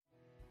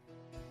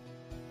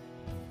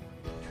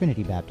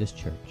Trinity Baptist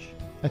Church,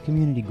 a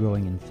community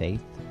growing in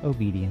faith,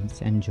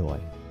 obedience, and joy.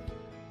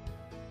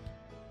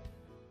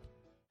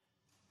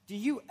 Do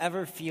you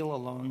ever feel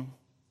alone?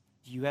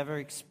 Do you ever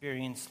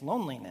experience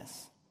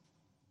loneliness?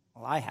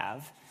 Well, I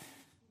have,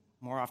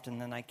 more often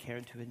than I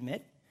care to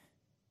admit.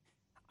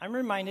 I'm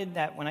reminded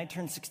that when I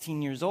turned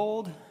 16 years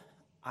old,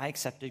 I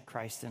accepted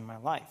Christ in my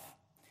life.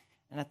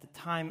 And at the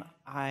time,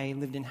 I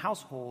lived in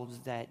households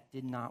that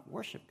did not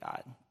worship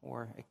God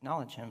or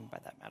acknowledge Him, by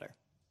that matter.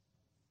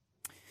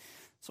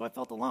 So I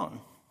felt alone.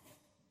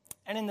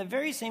 And in the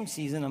very same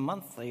season, a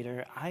month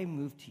later, I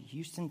moved to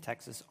Houston,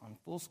 Texas on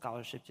full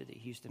scholarship to the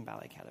Houston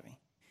Ballet Academy.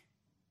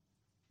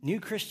 New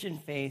Christian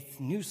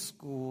faith, new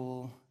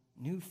school,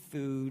 new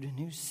food,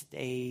 new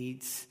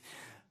states.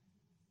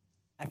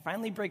 I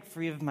finally break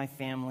free of my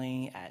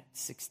family at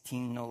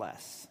 16, no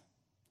less.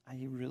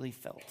 I really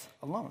felt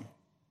alone.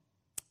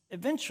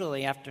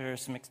 Eventually, after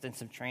some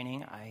extensive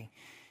training, I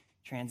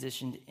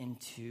transitioned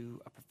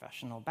into a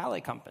professional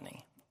ballet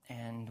company.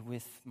 And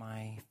with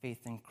my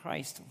faith in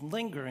Christ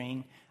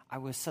lingering, I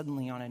was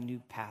suddenly on a new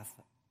path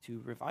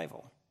to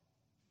revival.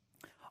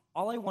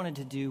 All I wanted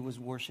to do was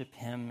worship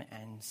Him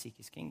and seek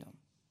His kingdom.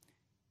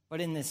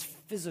 But in this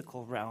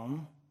physical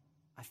realm,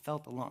 I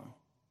felt alone.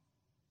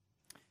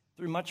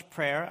 Through much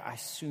prayer, I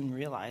soon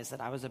realized that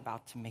I was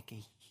about to make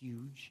a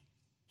huge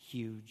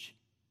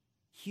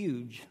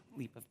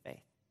leap of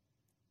faith.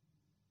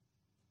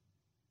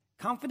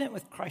 Confident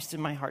with Christ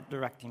in my heart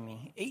directing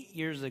me, 8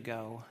 years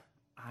ago,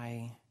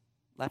 I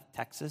left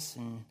Texas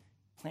and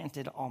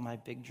planted all my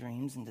big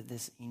dreams into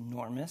this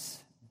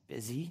enormous,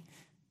 busy,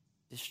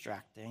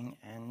 distracting,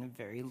 and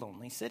very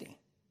lonely city.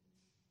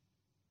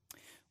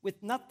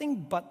 With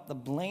nothing but the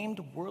blamed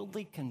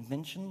worldly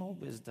conventional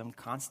wisdom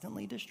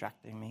constantly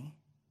distracting me,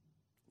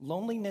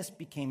 loneliness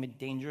became a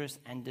dangerous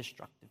and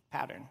destructive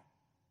pattern.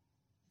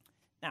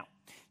 Now,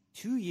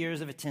 2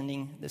 years of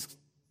attending this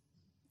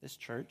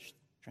church,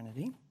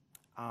 Trinity,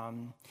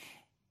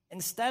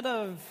 instead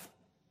of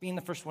being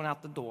the first one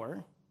out the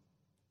door,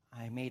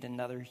 I made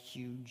another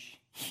huge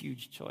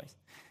choice.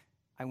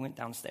 I went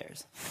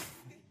downstairs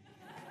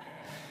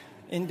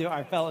into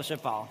our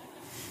fellowship hall.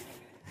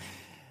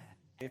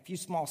 A few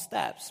small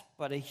steps,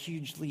 but a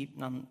huge leap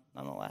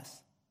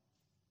nonetheless.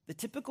 The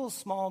typical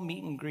small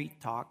meet and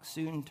greet talk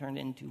soon turned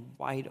into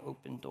wide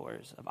open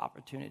doors of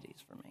opportunities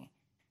for me.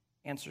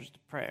 Answers to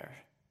prayer,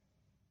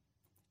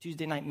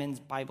 Tuesday night men's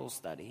Bible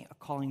study, a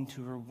calling to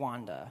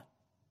Rwanda,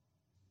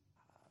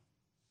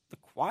 the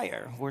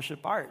choir,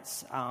 worship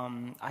arts.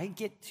 I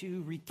get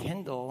to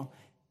rekindle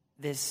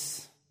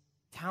this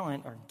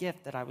talent or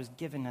gift that I was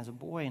given as a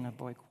boy in a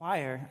boy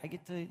choir.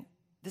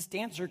 This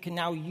dancer can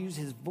now use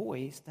his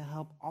voice to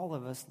help all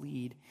of us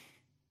lead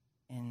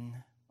in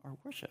our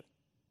worship.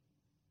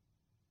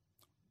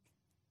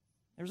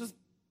 There's a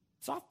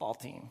softball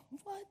team.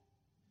 What?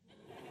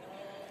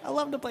 I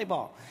love to play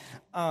ball.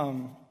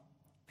 And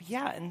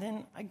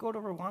then I go to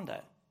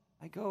Rwanda.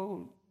 I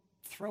go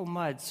throw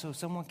mud so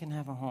someone can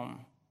have a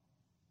home.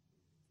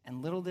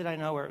 And little did I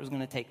know where it was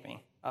going to take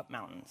me, up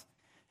mountains.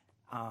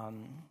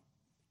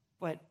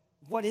 But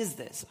what is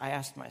this? I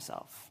asked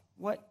myself.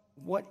 What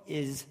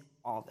is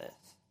all this?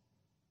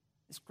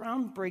 It's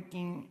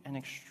groundbreaking and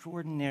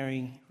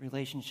extraordinary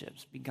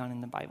relationships begun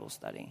in the Bible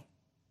study.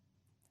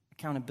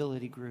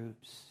 Accountability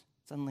groups.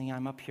 Suddenly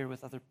I'm up here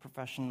with other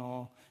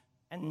professional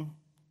and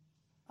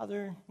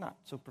other not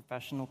so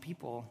professional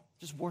people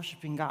just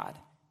worshiping God.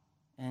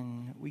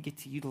 And we get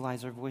to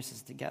utilize our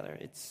voices together.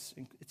 It's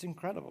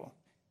incredible.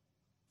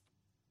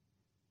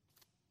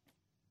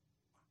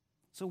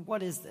 So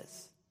what is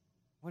this?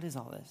 What is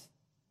all this?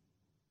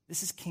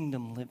 This is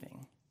kingdom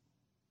living.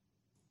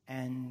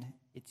 And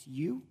it's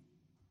you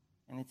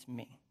and it's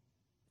me.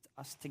 It's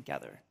us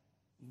together.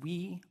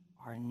 We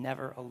are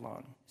never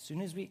alone. As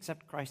soon as we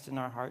accept Christ in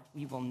our heart,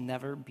 we will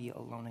never be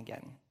alone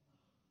again.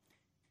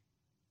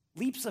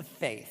 Leaps of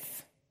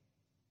faith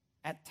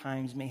at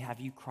times may have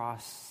you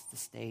cross the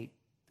state,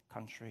 the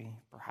country,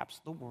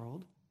 perhaps the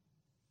world,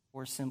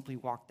 or simply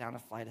walk down a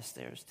flight of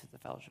stairs to the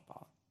fellowship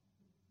hall.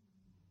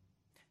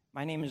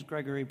 My name is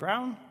Gregory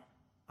Brown.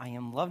 I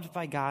am loved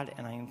by God,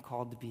 and I am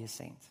called to be a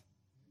saint.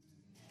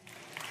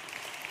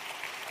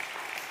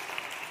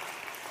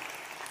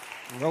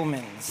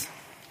 Romans.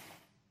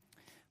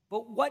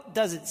 But what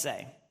does it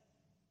say?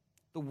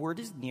 The word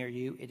is near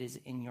you. It is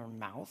in your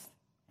mouth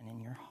and in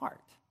your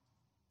heart.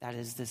 That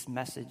is this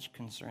message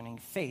concerning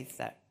faith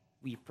that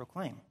we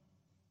proclaim.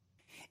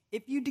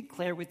 If you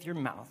declare with your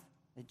mouth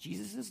that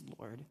Jesus is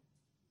Lord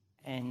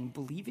and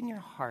believe in your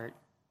heart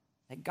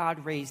that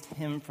God raised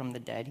him from the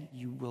dead,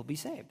 you will be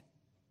saved.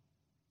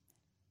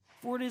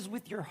 For it is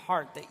with your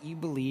heart that you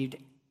believed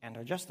and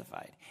are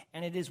justified,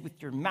 and it is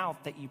with your mouth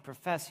that you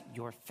profess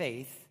your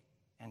faith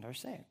and are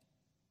saved.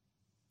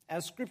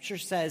 As Scripture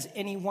says,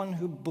 anyone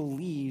who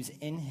believes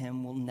in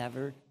him will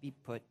never be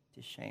put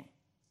to shame.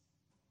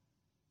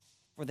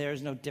 For there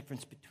is no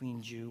difference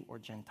between Jew or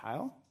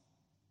Gentile.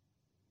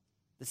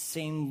 The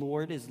same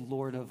Lord is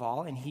Lord of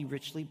all, and he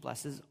richly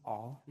blesses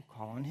all who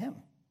call on him.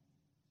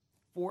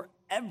 For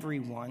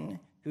everyone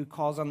who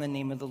calls on the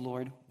name of the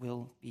Lord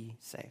will be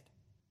saved.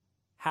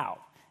 How,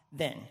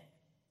 then,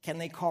 can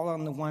they call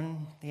on the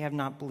one they have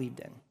not believed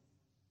in?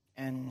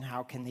 And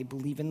how can they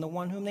believe in the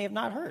one whom they have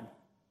not heard?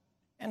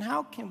 And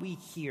how can we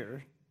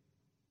hear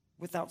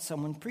without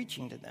someone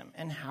preaching to them?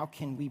 And how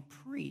can we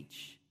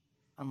preach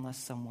unless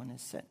someone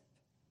is sent?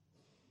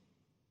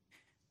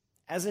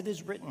 As it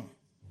is written,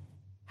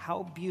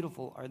 how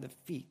beautiful are the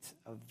feet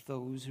of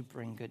those who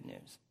bring good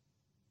news.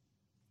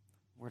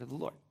 Word of the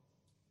Lord.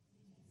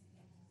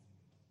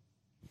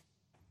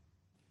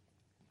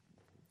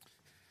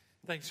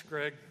 Thanks,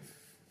 Greg.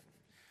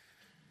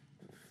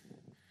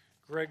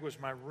 Greg was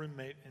my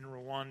roommate in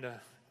Rwanda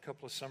a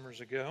couple of summers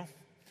ago.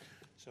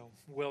 So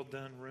well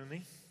done,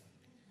 roomie.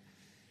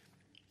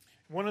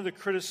 One of the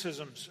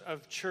criticisms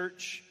of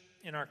church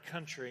in our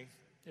country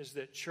is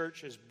that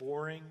church is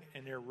boring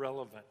and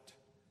irrelevant.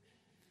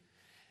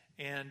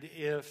 And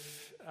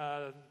if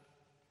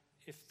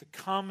the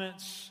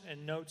comments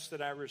and notes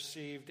that I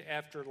received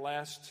after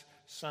last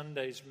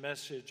Sunday's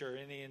message are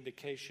any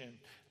indication,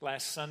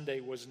 last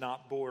Sunday was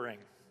not boring.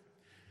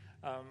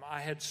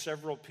 I had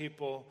several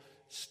people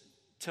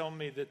tell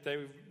me that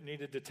they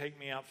needed to take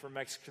me out for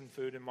Mexican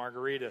food and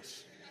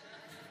margaritas.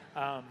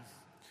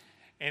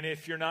 And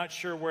if you're not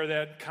sure where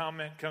that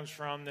comment comes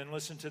from, then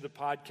listen to the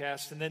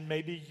podcast, and then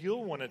maybe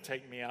you'll want to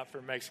take me out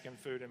for Mexican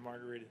food and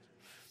margaritas.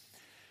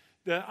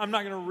 I'm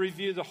not going to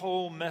review the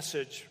whole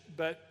message,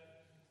 but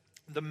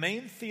the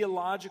main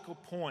theological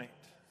point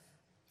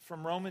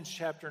from Romans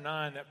chapter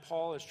 9 that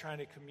Paul is trying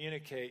to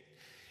communicate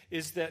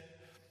is that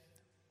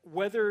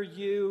whether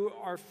you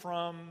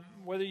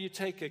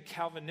take a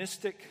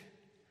Calvinistic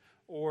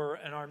or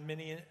an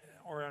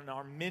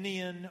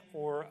Arminian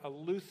or a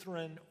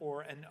Lutheran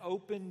or an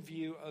open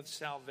view of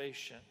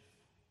salvation,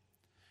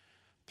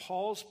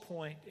 Paul's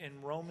point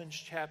in Romans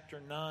chapter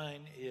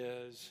 9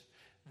 is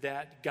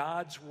that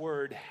God's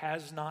word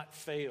has not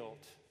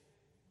failed,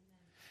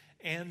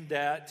 and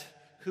that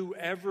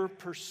whoever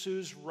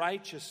pursues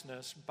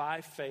righteousness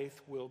by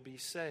faith will be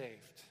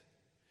saved,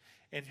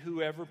 and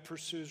whoever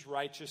pursues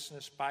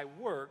righteousness by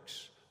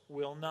works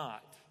will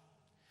not.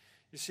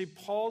 You see,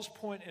 Paul's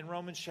point in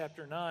Romans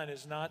chapter 9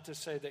 is not to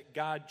say that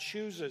God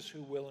chooses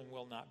who will and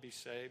will not be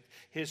saved.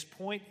 His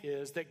point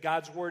is that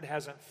God's word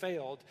hasn't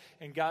failed,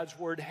 and God's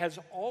word has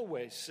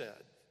always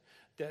said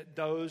that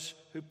those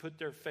who put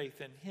their faith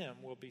in him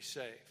will be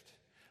saved.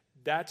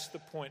 That's the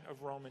point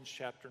of Romans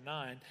chapter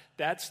 9.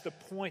 That's the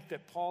point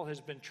that Paul has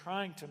been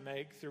trying to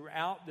make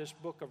throughout this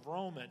book of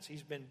Romans.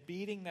 He's been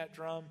beating that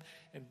drum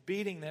and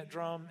beating that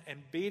drum and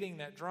beating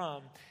that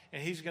drum,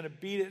 and he's going to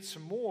beat it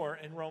some more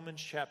in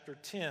Romans chapter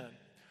 10,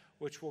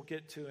 which we'll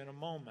get to in a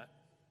moment.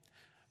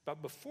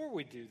 But before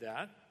we do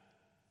that,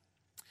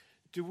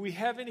 do we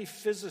have any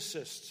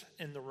physicists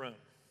in the room?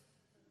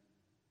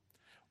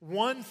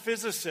 One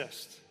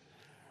physicist.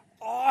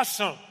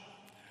 Awesome.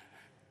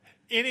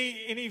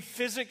 Any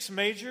physics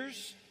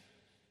majors?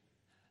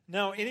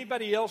 No.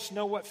 Anybody else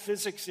know what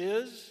physics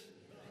is?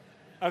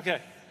 Okay.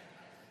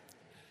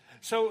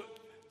 So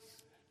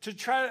to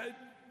try,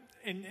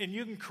 and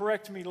you can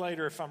correct me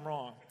later if I'm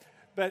wrong,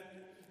 but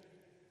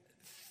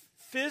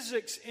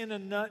physics in a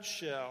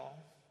nutshell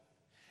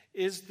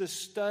is the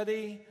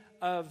study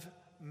of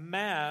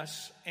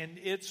mass and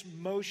its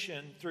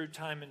motion through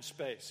time and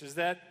space. Is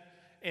that,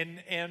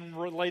 and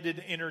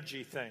related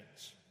energy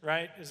things,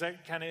 right? Is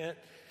that kind of it?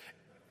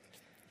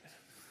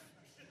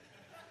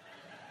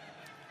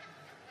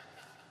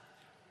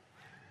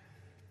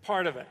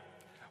 Part of it.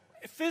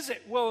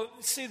 Well,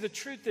 see, the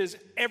truth is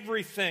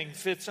everything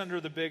fits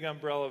under the big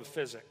umbrella of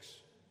physics.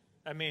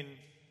 I mean,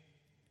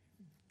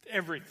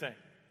 everything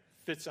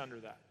fits under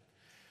that.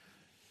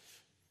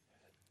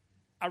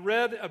 I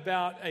read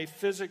about a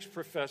physics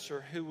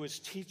professor who was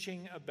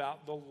teaching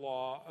about the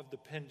law of the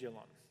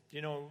pendulum.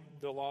 You know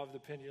the law of the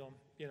pendulum?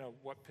 You know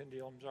what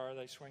pendulums are?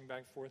 They swing back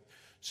and forth.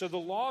 So the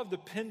law of the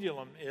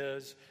pendulum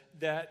is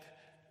that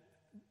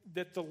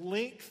the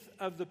length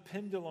of the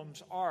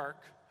pendulum's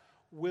arc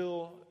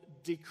will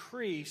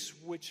decrease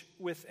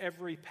with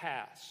every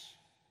pass.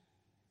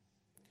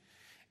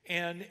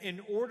 And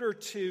in order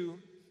to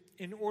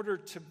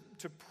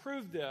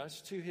prove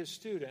this to his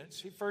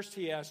students,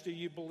 he asked, "Do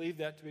you believe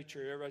that to be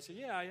true?" Everybody said,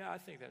 "Yeah, I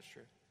think that's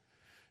true."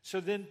 So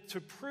then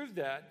to prove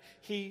that,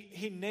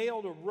 he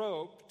nailed a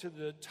rope to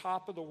the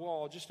top of the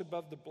wall just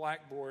above the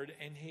blackboard,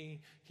 and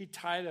he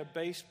tied a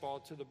baseball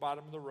to the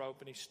bottom of the rope,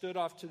 and he stood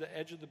off to the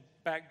edge of the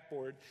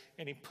backboard,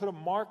 and he put a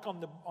mark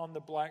on the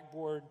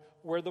blackboard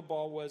where the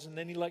ball was, and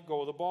then he let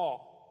go of the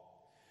ball.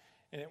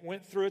 And it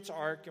went through its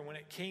arc, and when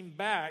it came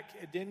back,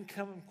 it didn't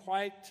come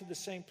quite to the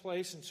same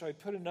place, and so he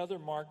put another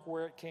mark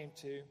where it came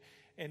to.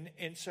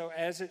 And so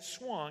as it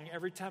swung,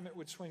 every time it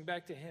would swing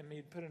back to him,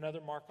 he'd put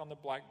another mark on the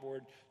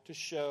blackboard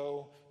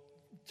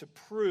to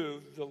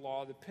prove the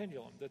law of the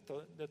pendulum, that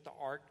the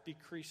arc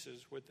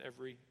decreases with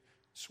every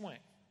swing.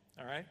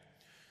 All right?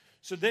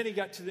 So then he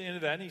got to the end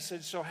of that, and he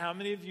said, "So how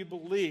many of you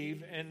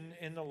believe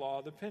in the law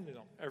of the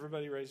pendulum?"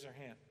 Everybody raised their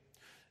hand.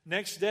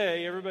 Next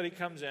day, everybody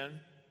comes in,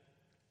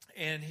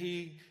 and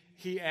he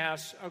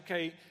asks,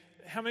 "Okay,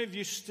 how many of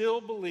you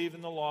still believe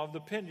in the law of the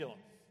pendulum?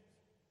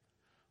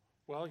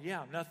 Well,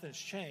 yeah, nothing's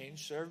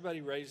changed, so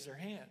everybody raised their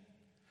hand.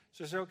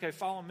 So I said, okay,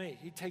 follow me.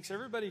 He takes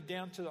everybody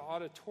down to the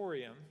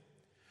auditorium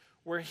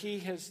where he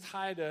has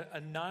tied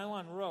a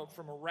nylon rope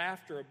from a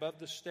rafter above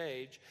the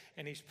stage,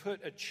 and he's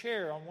put a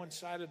chair on one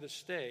side of the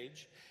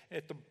stage.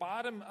 At the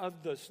bottom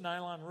of this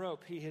nylon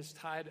rope, he has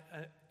tied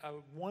a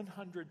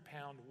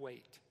 100-pound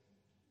weight.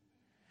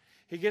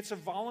 He gets a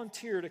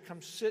volunteer to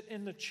come sit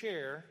in the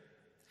chair,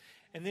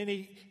 and then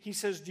he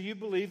says, do you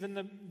believe in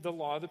the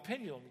law of the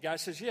pendulum? The guy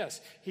says,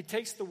 yes. He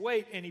takes the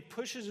weight and he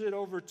pushes it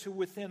over to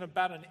within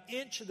about an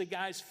inch of the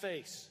guy's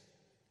face.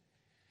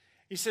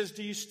 He says,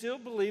 do you still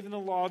believe in the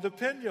law of the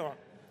pendulum?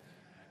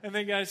 And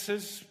the guy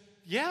says,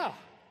 yeah.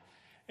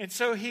 And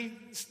so he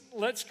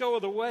lets go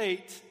of the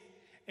weight,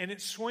 and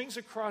it swings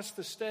across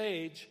the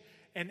stage,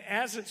 and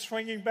as it's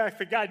swinging back,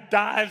 the guy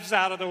dives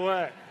out of the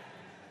way.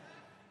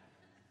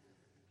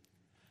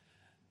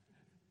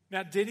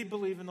 Now, did he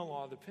believe in the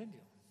law of the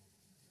pendulum?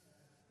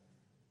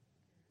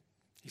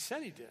 He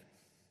said he did.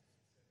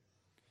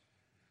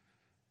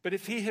 But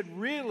if he had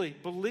really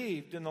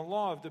believed in the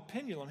law of the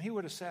pendulum, he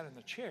would have sat in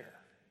the chair.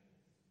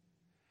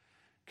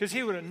 Because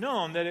he would have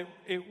known that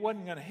it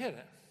wasn't going to hit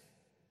him.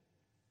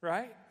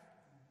 Right?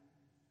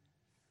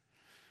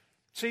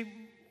 See,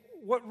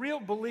 what real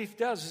belief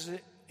does is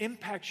it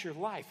impacts your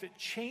life. It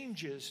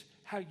changes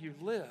how you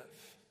live.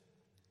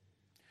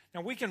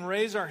 Now, we can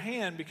raise our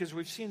hand because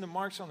we've seen the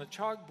marks on the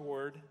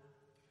chalkboard,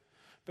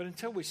 but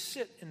until we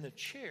sit in the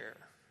chair,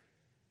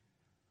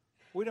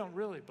 we don't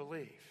really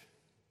believe.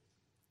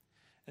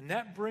 And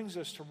that brings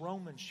us to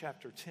Romans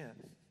chapter 10.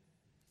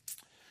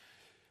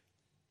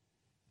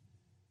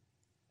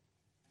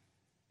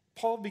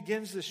 Paul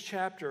begins this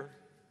chapter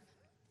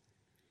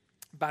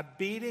by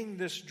beating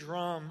this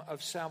drum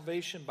of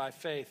salvation by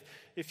faith.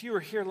 If you were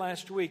here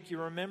last week,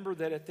 you remember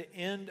that at the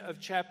end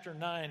of chapter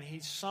 9, he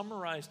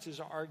summarized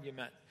his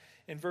argument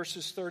in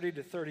verses 30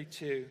 to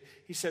 32.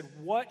 He said,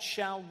 What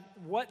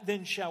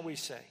then shall we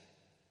say?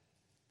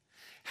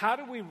 How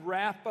do we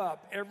wrap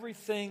up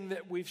everything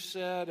that we've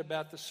said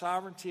about the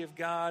sovereignty of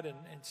God and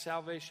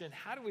salvation?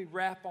 How do we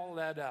wrap all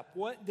that up?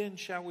 What then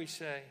shall we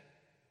say?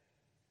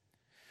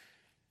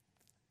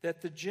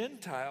 That the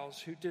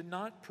Gentiles who did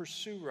not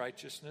pursue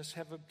righteousness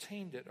have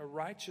obtained it, a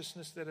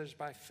righteousness that is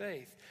by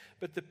faith.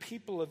 But the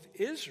people of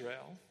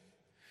Israel,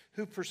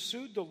 who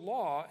pursued the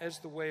law as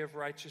the way of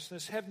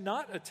righteousness, have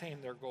not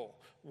attained their goal.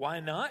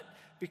 Why not?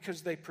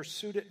 Because they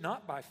pursued it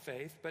not by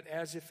faith, but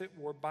as if it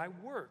were by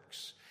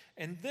works.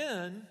 And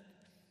then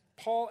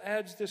Paul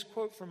adds this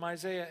quote from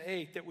Isaiah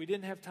 8 that we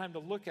didn't have time to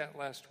look at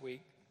last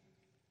week.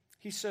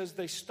 He says,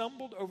 they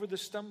stumbled over the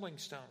stumbling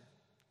stone.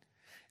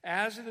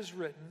 As it is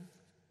written,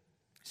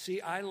 see,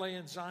 I lay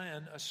in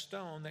Zion a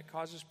stone that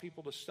causes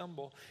people to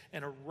stumble,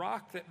 and a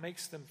rock that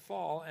makes them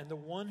fall, and the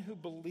one who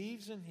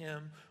believes in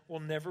him will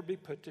never be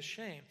put to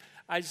shame.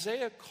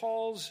 Isaiah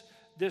calls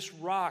this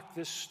rock,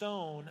 this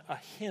stone, a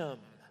him.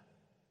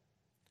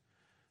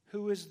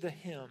 Who is the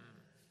him?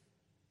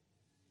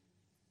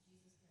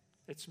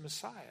 It's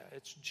Messiah.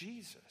 It's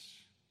Jesus.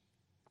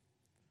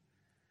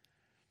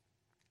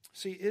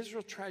 See,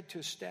 Israel tried to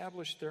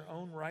establish their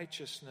own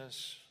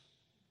righteousness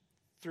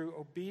through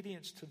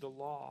obedience to the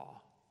law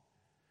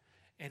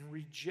and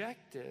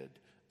rejected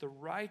the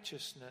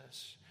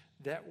righteousness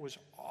that was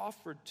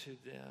offered to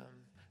them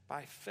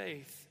by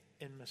faith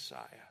in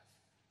Messiah.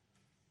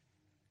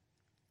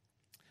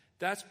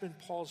 That's been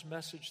Paul's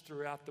message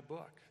throughout the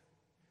book.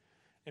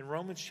 In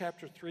Romans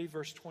chapter 3,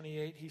 verse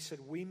 28, he said,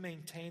 we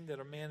maintain that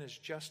a man is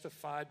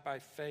justified by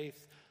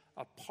faith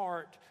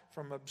apart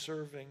from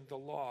observing the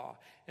law.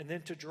 And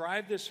then to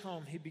drive this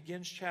home, he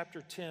begins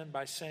chapter 10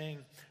 by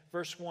saying,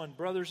 verse 1,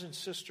 brothers and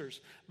sisters,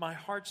 my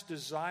heart's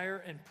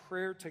desire and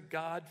prayer to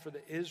God for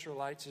the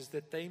Israelites is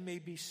that they may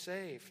be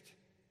saved.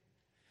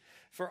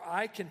 For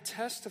I can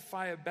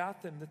testify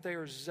about them that they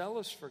are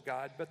zealous for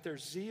God, but their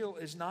zeal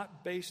is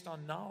not based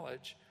on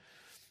knowledge,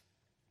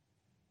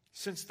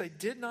 since they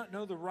did not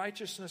know the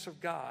righteousness of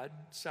God,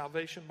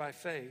 salvation by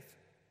faith,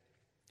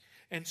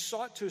 and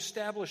sought to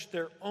establish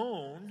their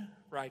own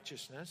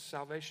righteousness,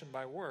 salvation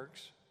by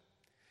works,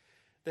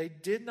 they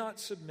did not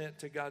submit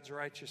to God's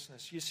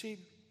righteousness. You see,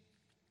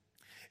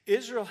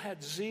 Israel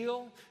had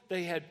zeal,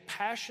 they had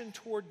passion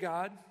toward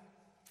God,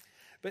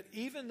 but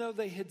even though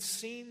they had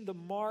seen the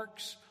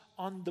marks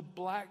on the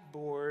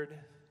blackboard,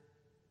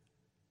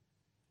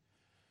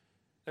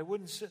 they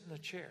wouldn't sit in the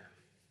chair.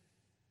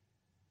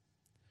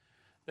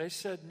 They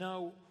said,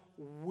 no,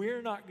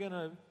 we're not going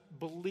to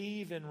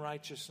believe in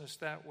righteousness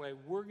that way.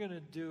 We're going to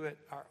do it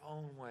our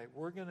own way.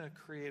 We're going to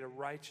create a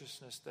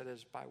righteousness that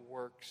is by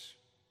works.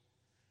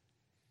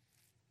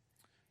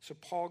 So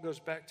Paul goes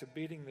back to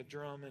beating the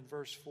drum in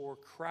verse 4.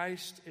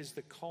 Christ is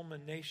the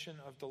culmination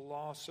of the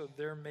law, so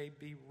there may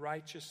be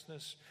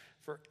righteousness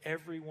for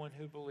everyone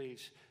who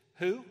believes.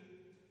 Who?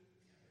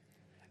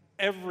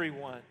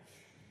 Everyone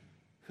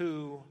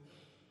who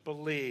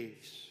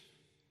believes.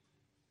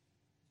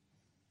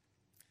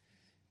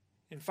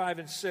 In 5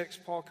 and 6,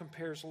 Paul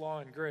compares law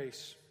and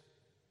grace.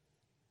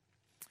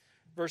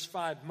 Verse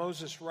 5,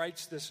 Moses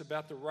writes this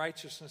about the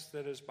righteousness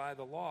that is by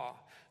the law.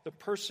 The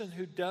person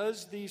who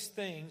does these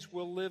things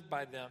will live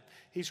by them.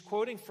 He's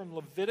quoting from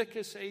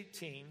Leviticus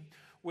 18,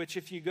 which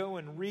if you go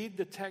and read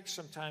the text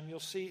sometime,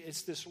 you'll see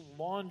it's this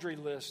laundry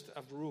list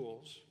of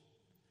rules.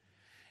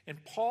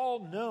 And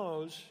Paul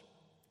knows,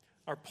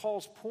 or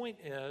Paul's point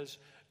is,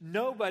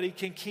 nobody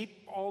can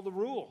keep all the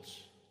rules.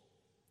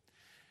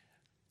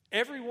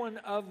 Every one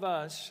of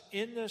us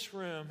in this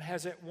room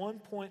has at one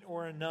point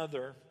or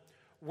another,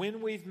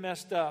 when we've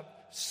messed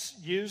up,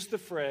 used the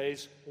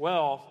phrase,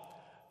 well,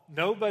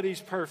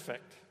 nobody's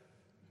perfect.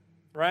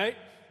 Right?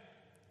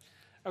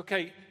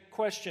 Okay,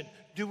 question.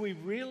 Do we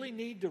really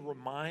need to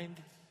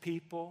remind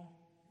people?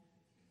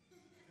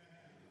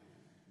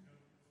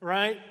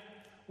 Right?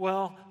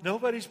 Well,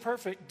 nobody's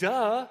perfect.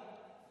 Duh.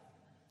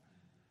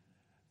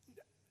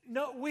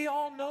 No, we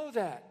all know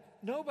that.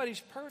 Nobody's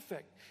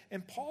perfect.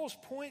 And Paul's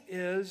point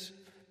is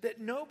that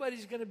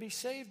nobody's going to be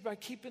saved by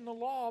keeping the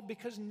law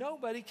because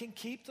nobody can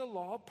keep the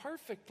law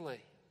perfectly.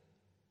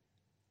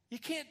 You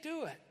can't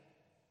do it.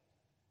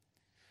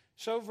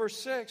 So verse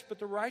 6, but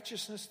the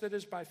righteousness that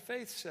is by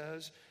faith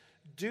says,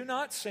 do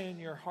not say in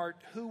your heart,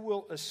 who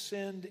will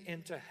ascend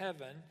into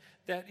heaven,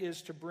 that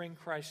is to bring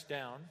Christ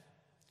down,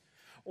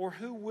 or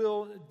who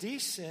will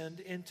descend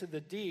into the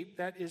deep,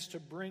 that is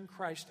to bring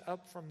Christ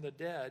up from the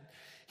dead.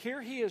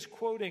 Here he is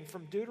quoting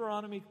from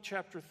Deuteronomy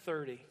chapter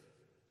 30.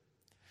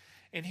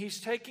 And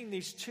he's taking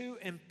these two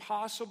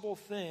impossible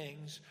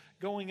things,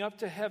 going up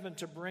to heaven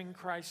to bring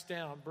Christ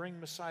down,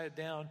 bring Messiah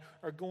down,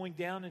 or going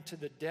down into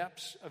the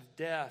depths of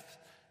death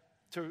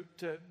to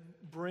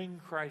bring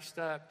Christ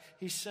up.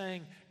 He's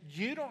saying,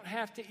 you don't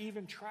have to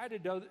even try to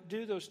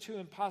do those two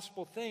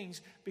impossible things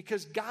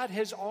because God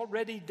has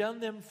already done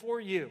them for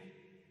you.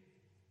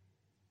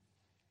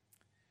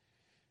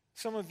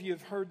 Some of you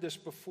have heard this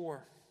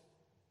before,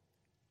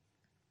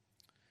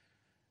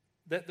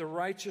 that the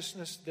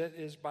righteousness that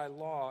is by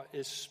law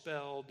is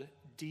spelled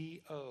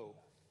D-O.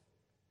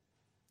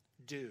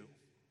 Do.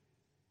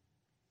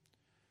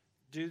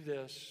 Do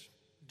this,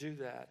 do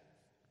that,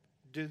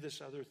 do this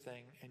other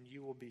thing, and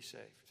you will be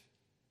saved.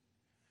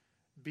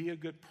 Be a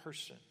good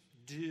person.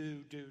 Do,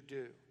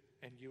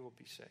 and you will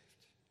be saved.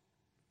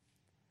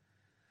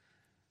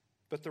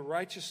 But the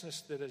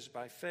righteousness that is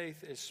by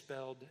faith is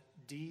spelled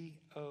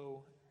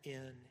D-O-N-E.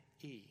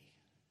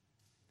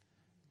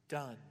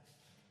 Done.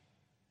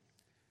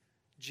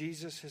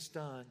 Jesus has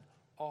done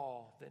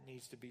all that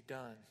needs to be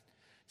done.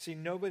 See,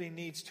 nobody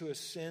needs to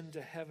ascend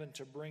to heaven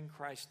to bring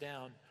Christ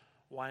down.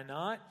 Why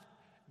not?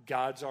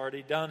 God's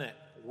already done it.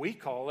 We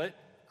call it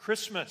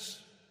Christmas.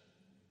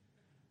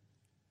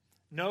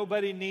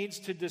 Nobody needs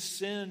to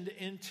descend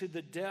into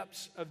the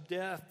depths of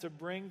death to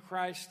bring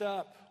Christ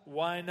up.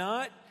 Why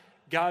not?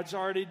 God's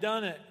already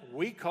done it.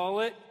 We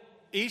call it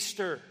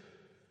Easter.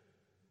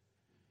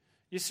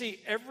 You see,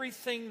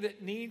 everything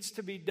that needs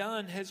to be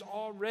done has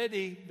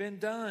already been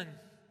done.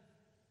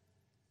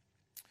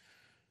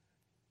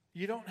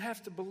 You don't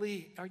have to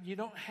believe, or you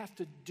don't have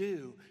to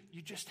do,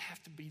 you just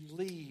have to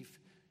believe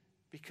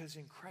because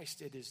in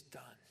Christ it is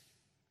done.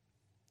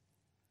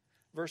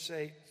 Verse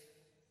 8.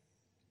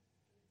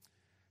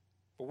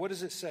 But what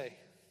does it say?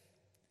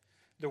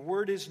 The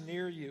word is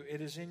near you,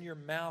 it is in your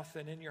mouth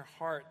and in your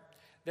heart.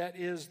 That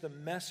is the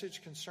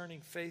message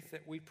concerning faith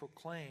that we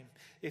proclaim.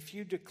 If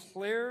you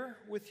declare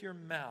with your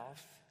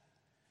mouth,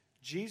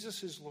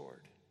 Jesus is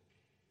Lord,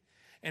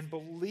 and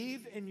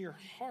believe in your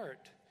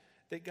heart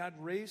that God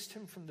raised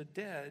him from the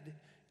dead,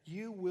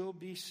 you will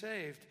be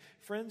saved.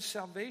 Friends,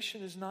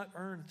 salvation is not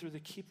earned through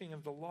the keeping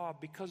of the law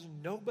because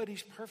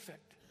nobody's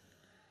perfect.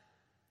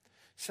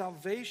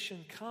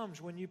 Salvation comes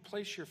when you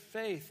place your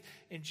faith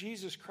in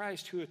Jesus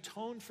Christ, who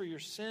atoned for your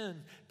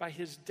sin by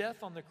his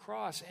death on the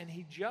cross, and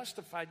he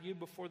justified you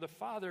before the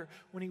Father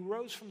when he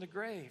rose from the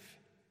grave.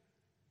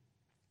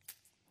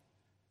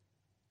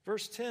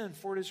 Verse 10,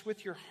 for it is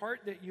with your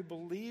heart that you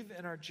believe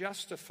and are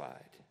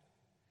justified,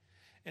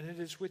 and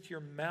it is with your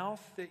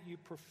mouth that you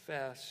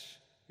profess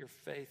your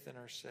faith and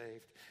are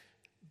saved.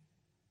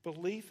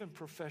 Belief and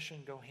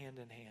profession go hand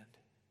in hand.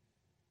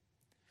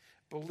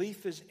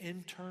 Belief is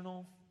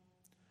internal.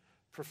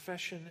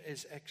 Profession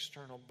is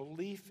external.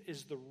 Belief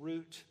is the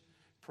root.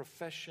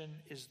 Profession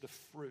is the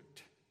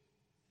fruit.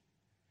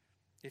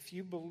 If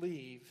you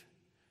believe,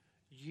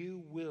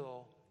 you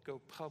will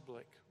go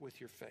public with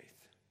your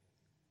faith.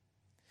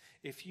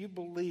 If you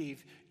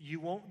believe, you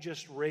won't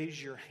just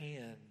raise your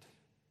hand,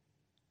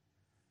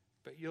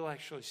 but you'll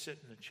actually sit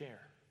in the chair.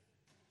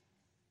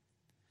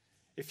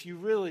 If you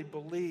really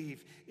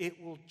believe, it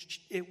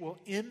will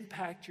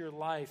impact your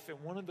life.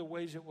 And one of the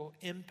ways it will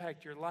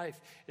impact your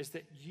life is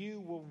that you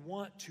will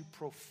want to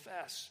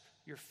profess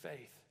your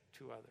faith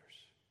to others.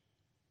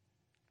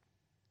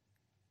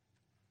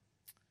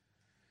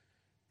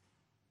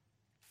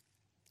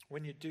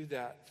 When you do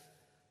that,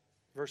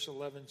 verse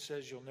 11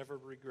 says you'll never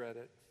regret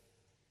it.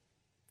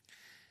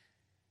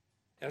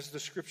 As the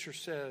scripture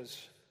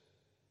says,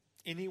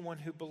 anyone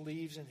who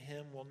believes in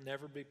him will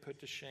never be put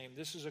to shame.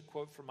 This is a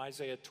quote from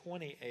Isaiah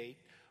 28,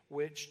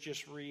 which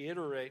just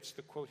reiterates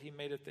the quote he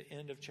made at the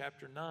end of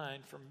chapter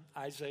 9 from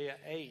Isaiah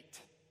 8.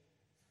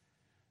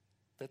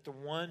 That the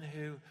one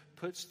who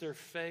puts their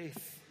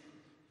faith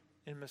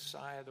in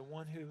Messiah, the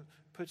one who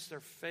puts their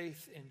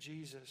faith in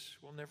Jesus,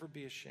 will never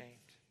be ashamed.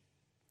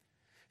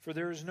 For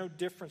there is no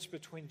difference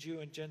between Jew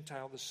and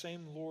Gentile. The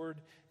same Lord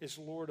is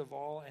Lord of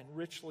all and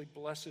richly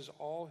blesses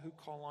all who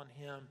call on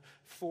him.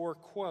 For,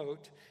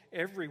 quote,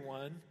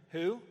 everyone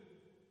who?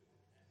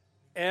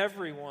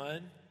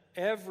 Everyone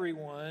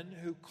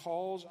who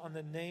calls on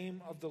the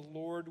name of the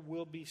Lord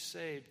will be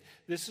saved.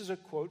 This is a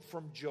quote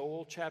from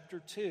Joel chapter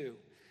 2.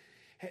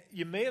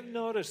 You may have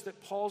noticed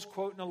that Paul's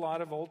quoting a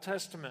lot of Old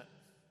Testament,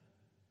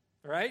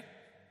 right?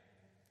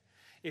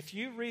 If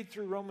you read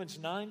through Romans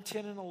 9,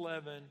 10, and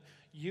 11,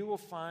 you will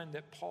find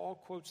that Paul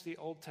quotes the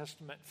Old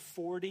Testament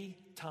 40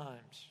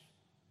 times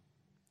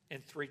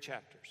in 3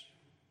 chapters.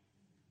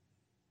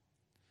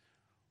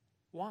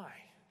 Why?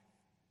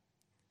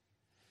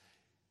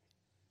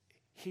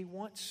 He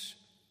wants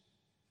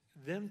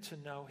them to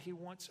know, he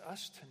wants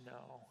us to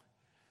know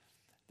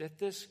that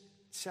this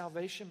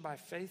salvation by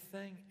faith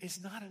thing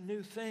is not a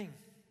new thing.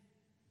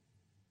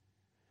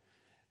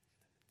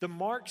 The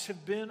marks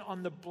have been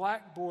on the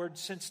blackboard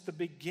since the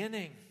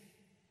beginning.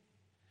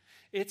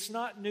 It's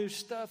not new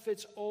stuff,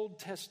 it's Old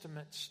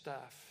Testament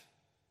stuff.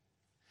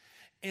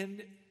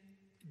 And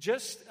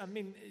yes,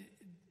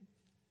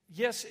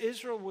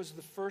 Israel was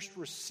the first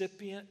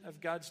recipient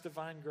of God's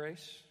divine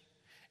grace,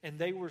 and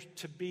they were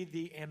to be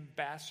the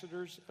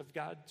ambassadors of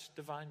God's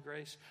divine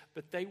grace,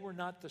 but they were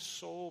not the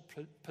sole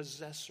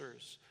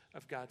possessors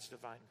of God's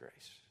divine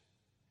grace.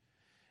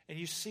 And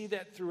you see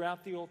that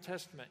throughout the Old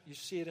Testament. You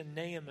see it in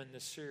Naaman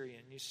the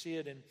Syrian. You see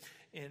it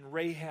in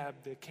Rahab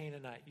the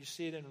Canaanite. You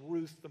see it in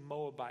Ruth the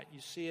Moabite. You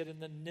see it in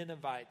the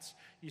Ninevites.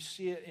 You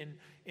see it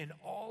in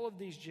all of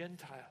these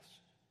Gentiles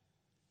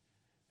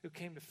who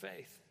came to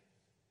faith.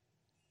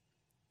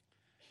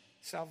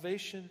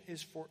 Salvation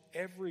is for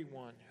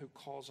everyone who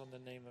calls on the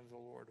name of the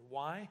Lord.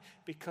 Why?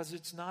 Because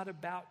it's not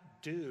about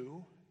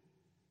do,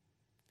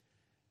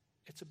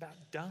 it's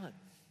about done.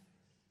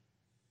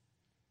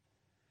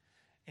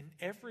 And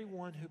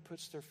everyone who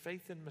puts their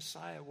faith in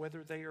Messiah,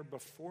 whether they are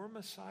before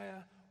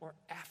Messiah or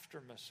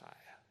after Messiah,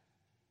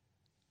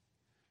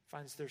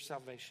 finds their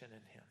salvation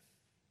in him.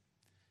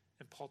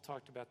 And Paul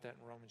talked about that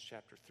in Romans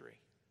chapter 3.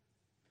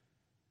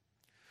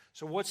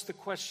 So what's the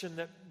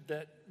question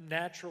that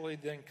naturally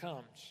then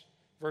comes?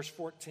 Verse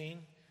 14,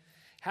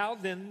 how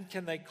then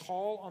can they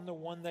call on the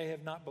one they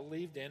have not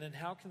believed in, and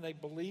how can they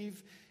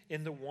believe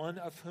in the one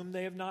of whom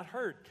they have not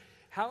heard?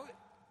 How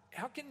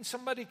can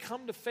somebody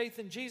come to faith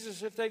in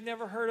Jesus if they've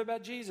never heard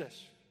about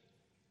Jesus?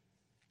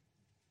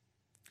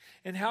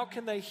 And how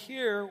can they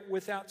hear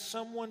without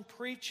someone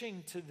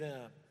preaching to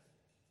them?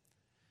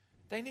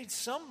 They need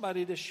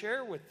somebody to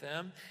share with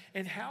them.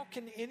 And how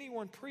can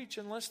anyone preach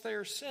unless they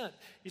are sent?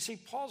 You see,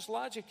 Paul's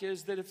logic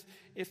is that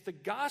if the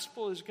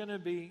gospel is going to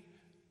be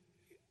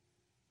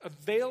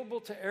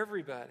available to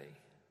everybody,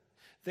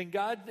 then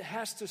God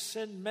has to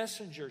send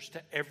messengers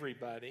to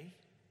everybody.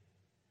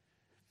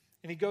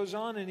 And he goes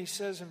on and he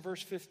says in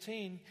verse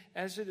 15,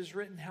 as it is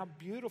written, how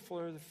beautiful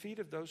are the feet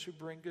of those who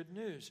bring good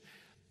news.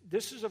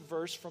 This is a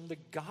verse from the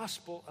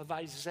Gospel of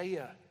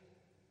Isaiah,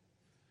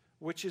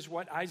 which is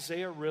what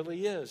Isaiah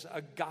really is,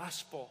 a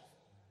gospel.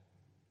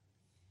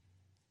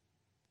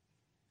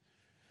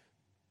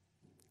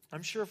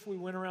 I'm sure if we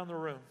went around the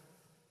room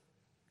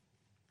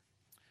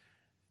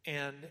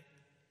and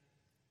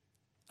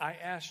I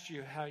asked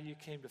you how you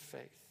came to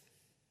faith,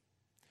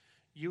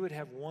 you would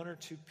have one or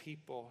two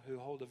people who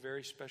hold a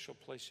very special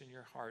place in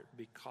your heart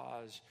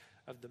because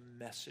of the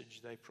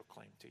message they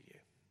proclaim to you.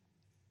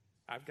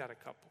 I've got a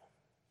couple.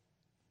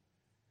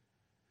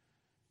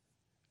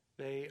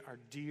 They are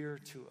dear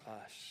to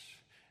us.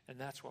 And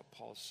that's what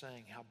Paul's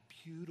saying. How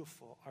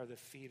beautiful are the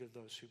feet of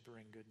those who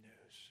bring good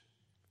news.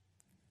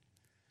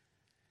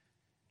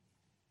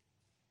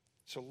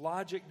 So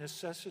logic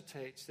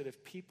necessitates that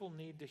if people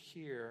need to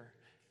hear,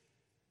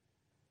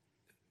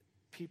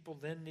 people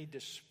then need to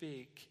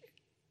speak.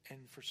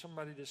 And for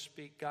somebody to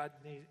speak, God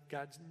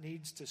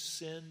needs to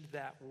send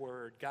that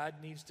word. God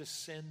needs to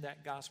send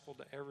that gospel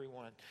to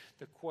everyone.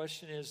 The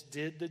question is,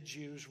 did the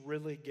Jews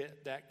really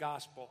get that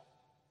gospel?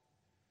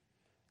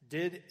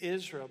 Did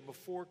Israel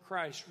before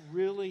Christ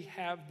really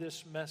have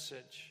this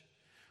message?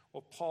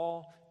 Well,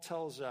 Paul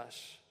tells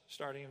us,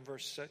 starting in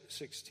verse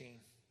 16.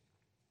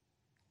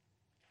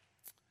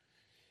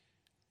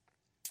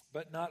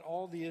 But not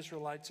all the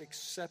Israelites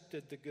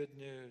accepted the good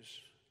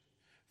news.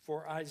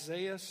 For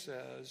Isaiah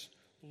says,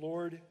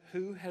 Lord,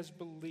 who has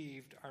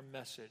believed our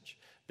message?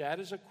 That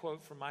is a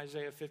quote from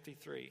Isaiah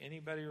 53.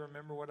 Anybody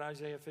remember what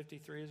Isaiah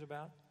 53 is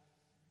about?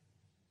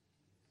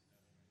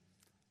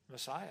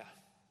 Messiah.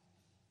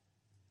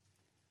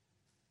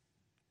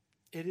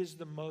 It is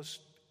the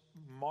most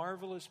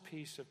marvelous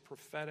piece of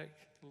prophetic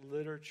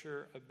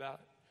literature about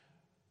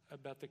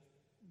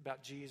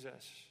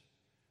Jesus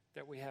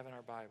that we have in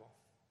our Bible.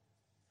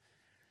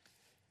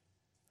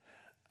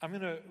 I'm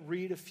going to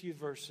read a few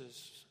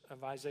verses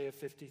of Isaiah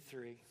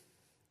 53.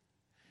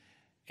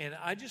 And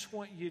I just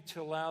want you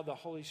to allow the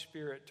Holy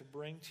Spirit to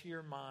bring to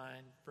your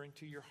mind, bring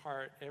to your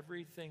heart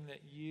everything that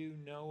you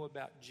know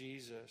about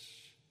Jesus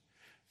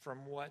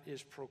from what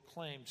is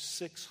proclaimed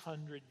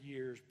 600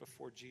 years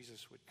before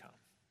Jesus would come.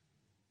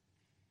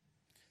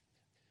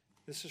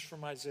 This is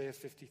from Isaiah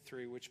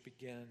 53, which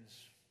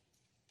begins,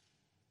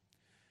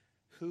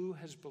 "Who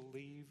has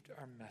believed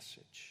our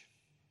message?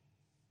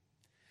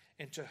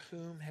 And to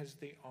whom has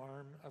the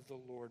arm of the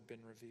Lord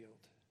been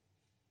revealed?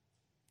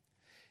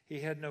 He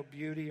had no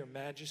beauty or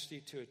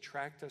majesty to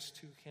attract us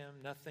to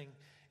him, nothing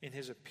in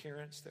his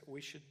appearance that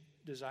we should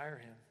desire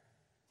him.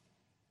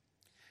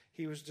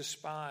 He was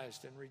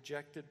despised and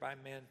rejected by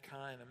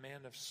mankind, a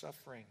man of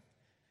suffering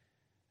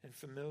and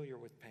familiar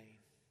with pain.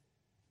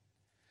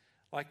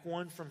 Like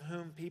one from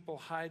whom people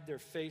hide their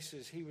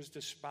faces, he was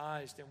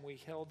despised, and we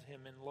held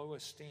him in low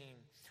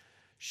esteem.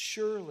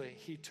 Surely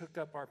he took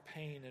up our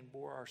pain and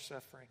bore our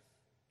suffering.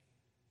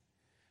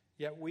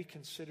 Yet we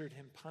considered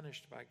him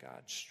punished by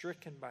God,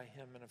 stricken by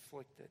him and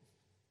afflicted.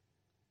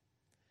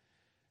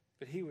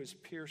 But he was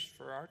pierced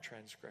for our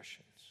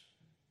transgressions.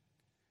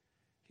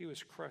 He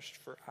was crushed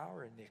for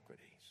our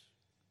iniquities.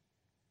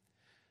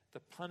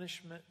 The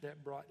punishment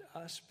that brought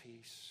us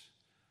peace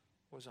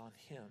was on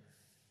him,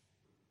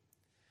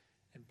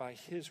 and by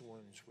his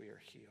wounds we are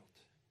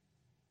healed.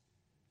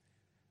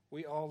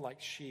 We all,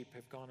 like sheep,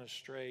 have gone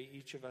astray.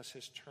 Each of us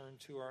has turned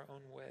to our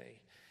own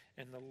way,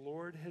 and the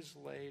Lord has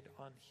laid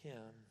on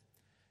him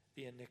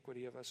the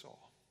iniquity of us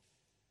all.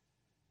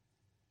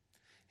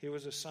 He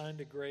was assigned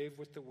a grave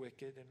with the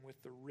wicked and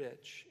with the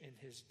rich in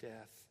his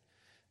death,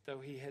 though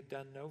he had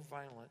done no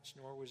violence,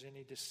 nor was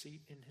any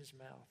deceit in his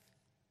mouth.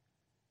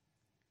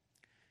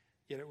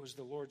 Yet it was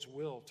the Lord's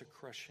will to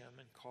crush him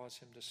and cause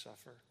him to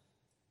suffer.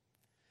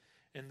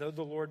 And though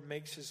the Lord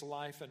makes his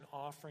life an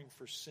offering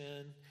for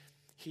sin,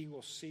 he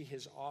will see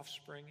his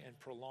offspring and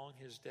prolong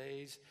his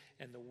days,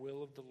 and the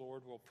will of the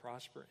Lord will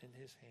prosper in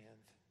his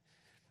hand.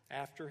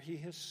 After he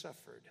has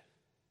suffered,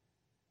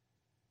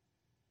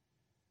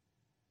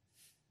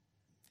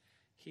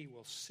 he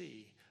will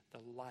see the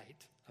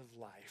light of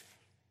life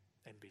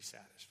and be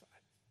satisfied."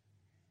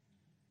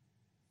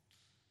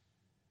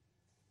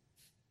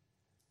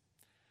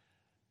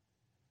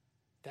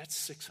 That's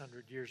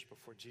 600 years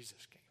before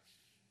Jesus came.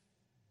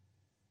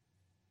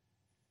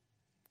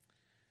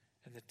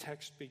 And the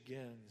text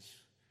begins,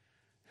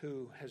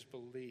 "Who has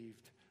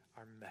believed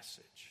our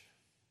message?"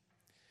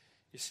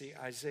 You see,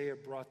 Isaiah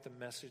brought the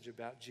message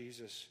about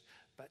Jesus,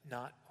 but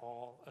not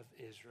all of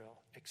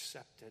Israel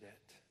accepted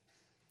it.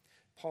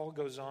 Paul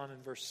goes on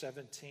in verse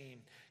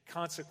 17,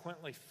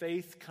 "Consequently,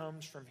 faith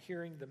comes from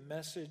hearing the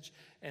message,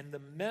 and the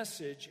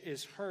message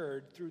is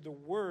heard through the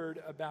word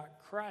about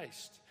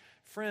Christ."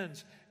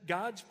 Friends,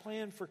 God's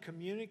plan for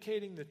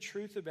communicating the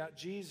truth about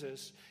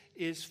Jesus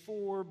is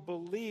for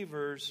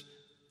believers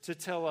to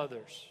tell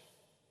others.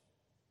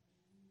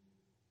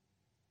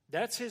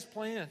 That's his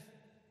plan.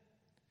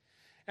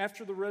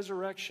 After the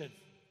resurrection,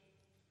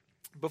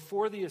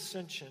 before the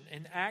ascension,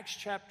 in Acts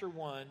chapter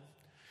 1,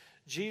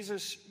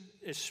 Jesus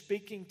is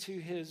speaking to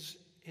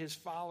his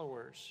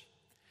followers.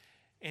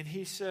 And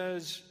he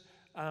says,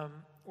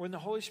 when the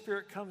Holy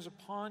Spirit comes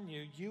upon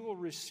you, you will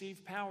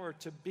receive power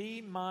to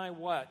be my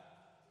what?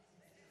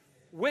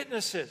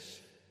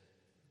 Witnesses.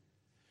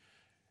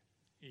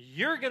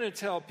 You're going to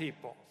tell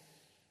people.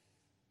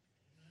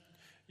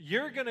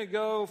 You're going to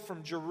go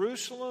from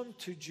Jerusalem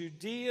to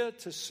Judea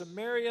to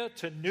Samaria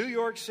to New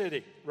York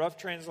City. Rough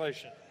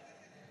translation.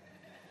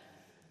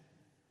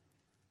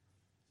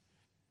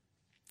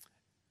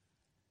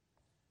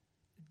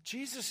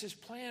 Jesus'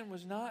 plan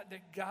was not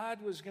that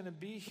God was going to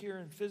be here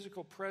in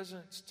physical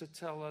presence to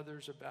tell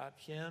others about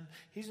him.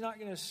 He's not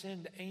going to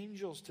send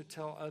angels to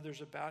tell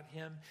others about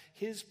him.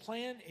 His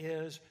plan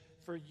is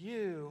for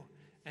you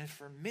and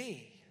for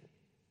me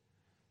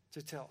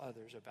to tell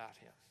others about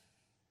him.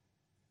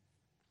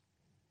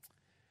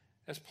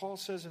 As Paul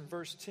says in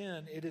verse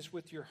 10, it is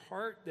with your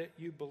heart that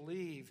you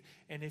believe.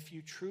 And if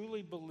you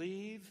truly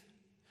believe,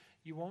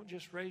 you won't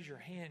just raise your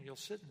hand, you'll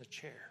sit in the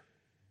chair.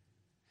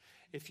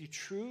 If you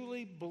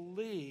truly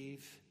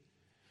believe,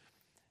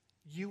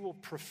 you will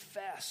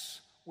profess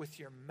with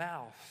your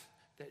mouth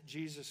that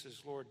Jesus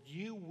is Lord.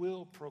 You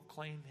will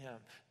proclaim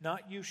him.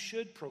 Not you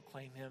should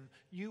proclaim him,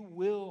 you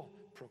will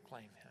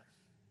proclaim him.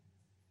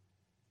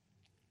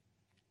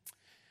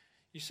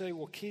 You say,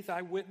 well, Keith,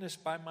 I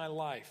witnessed by my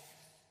life.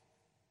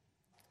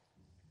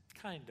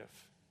 Kind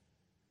of.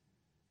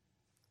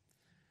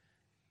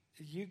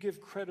 You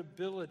give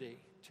credibility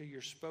to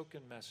your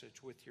spoken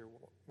message with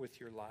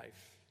your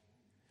life.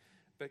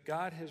 But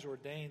God has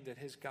ordained that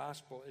his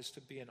gospel is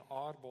to be an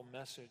audible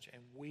message,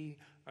 and we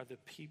are the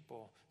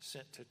people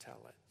sent to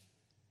tell it.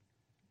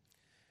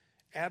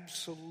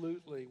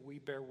 Absolutely, we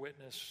bear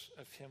witness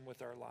of him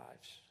with our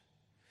lives.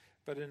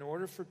 But in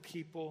order for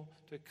people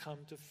to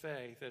come to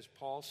faith, as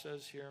Paul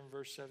says here in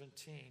verse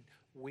 17,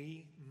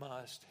 we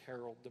must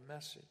herald the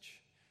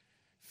message.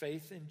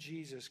 Faith in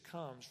Jesus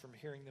comes from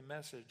hearing the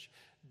message.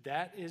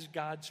 That is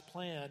God's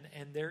plan,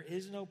 and there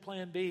is no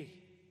plan B.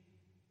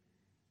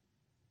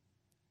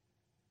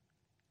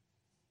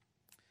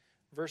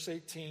 Verse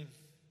 18.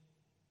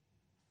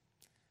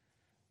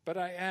 But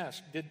I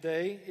ask, did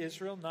they,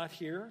 Israel, not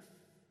hear?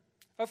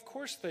 Of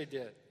course they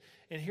did.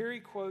 And here he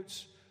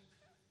quotes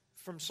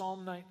from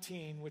Psalm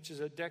 19, which is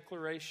a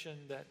declaration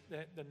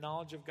that the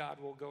knowledge of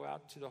God will go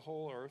out to the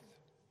whole earth.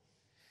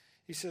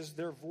 He says,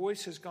 their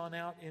voice has gone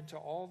out into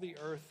all the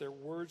earth, their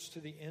words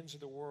to the ends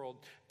of the world.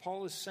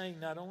 Paul is saying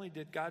not only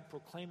did God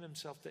proclaim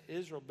himself to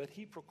Israel, but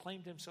he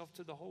proclaimed himself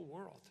to the whole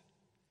world.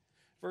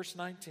 Verse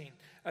 19,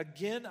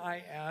 again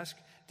I ask,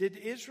 did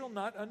Israel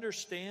not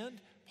understand?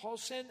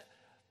 Paul's saying,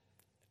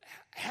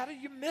 how do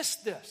you miss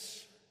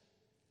this?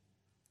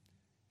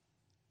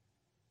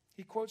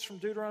 He quotes from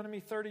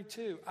Deuteronomy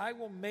 32, I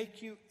will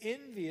make you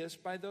envious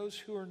by those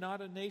who are not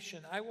a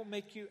nation. I will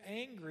make you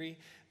angry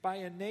by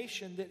a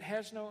nation that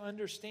has no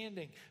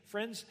understanding.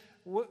 Friends,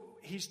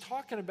 he's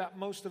talking about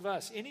most of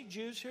us. Any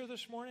Jews here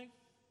this morning?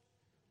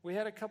 We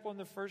had a couple in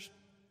the first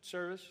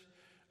service.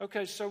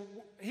 Okay, so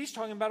he's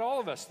talking about all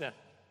of us then.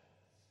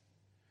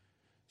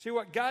 See,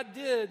 what God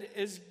did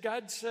is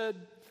God said,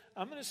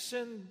 I'm going to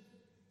send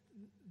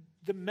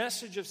the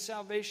message of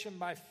salvation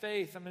by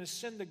faith. I'm going to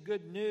send the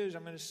good news.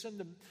 I'm going to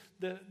send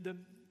the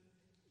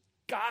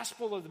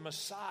gospel of the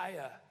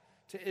Messiah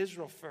to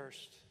Israel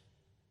first.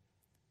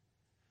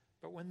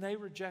 But when they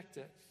reject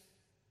it,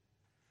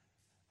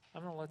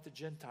 I'm going to let the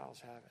Gentiles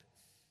have it.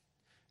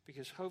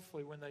 Because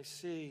hopefully when they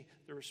see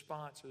the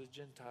response of the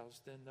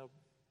Gentiles, then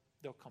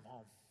they'll come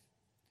home.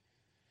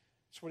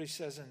 That's what he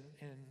says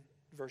in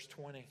verse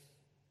 20.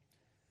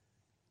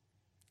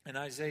 And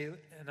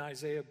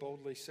Isaiah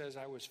boldly says,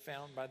 I was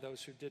found by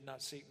those who did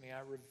not seek me.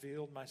 I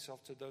revealed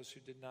myself to those who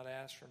did not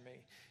ask for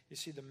me. You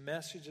see, the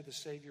message of the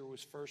Savior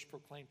was first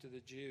proclaimed to the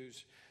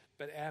Jews,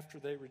 but after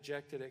they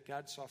rejected it,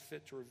 God saw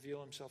fit to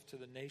reveal himself to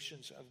the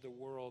nations of the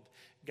world.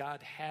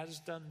 God has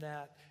done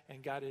that,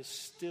 and God is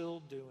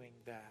still doing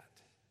that.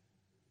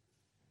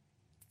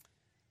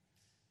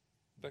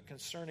 But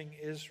concerning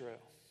Israel,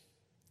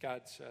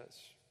 God says,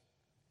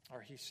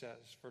 or he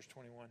says, verse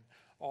 21,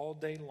 all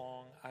day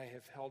long I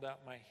have held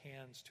out my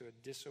hands to a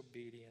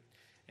disobedient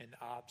and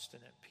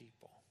obstinate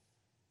people.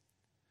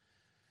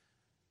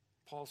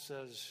 Paul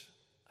says,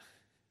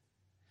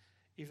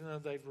 even though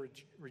they've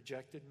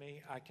rejected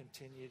me, I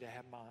continue to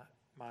have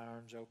my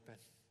arms open,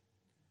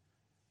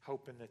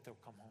 hoping that they'll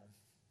come home.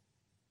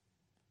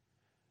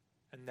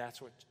 And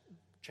that's what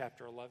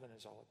chapter 11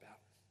 is all about.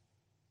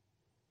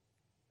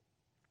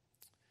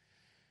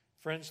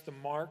 Friends, the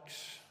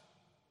marks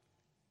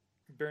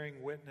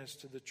bearing witness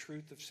to the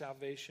truth of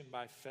salvation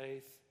by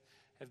faith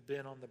have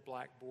been on the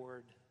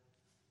blackboard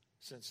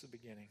since the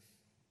beginning.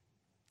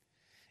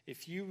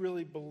 If you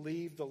really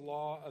believe the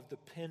law of the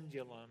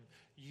pendulum,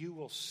 you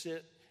will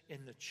sit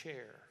in the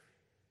chair.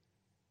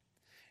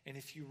 And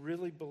if you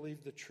really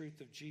believe the truth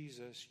of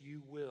Jesus,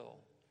 you will,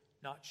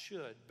 not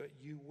should, but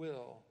you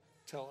will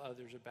tell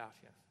others about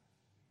him.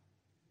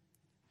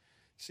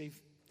 See,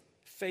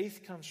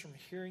 faith comes from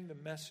hearing the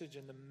message,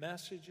 and the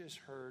message is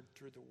heard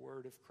through the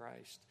word of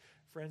Christ.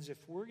 Friends, if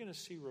we're going to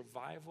see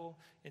revival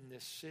in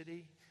this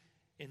city,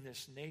 in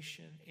this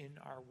nation, in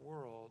our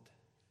world,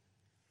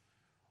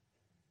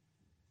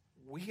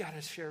 we got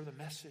to share the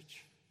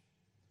message.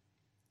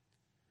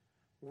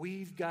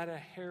 We've got to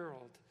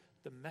herald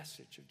the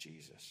message of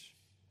Jesus.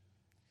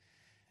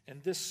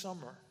 And this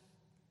summer,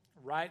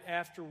 right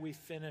after we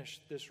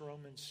finish this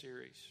Romans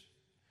series,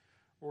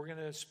 we're going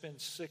to spend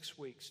 6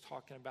 weeks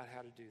talking about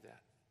how to do that.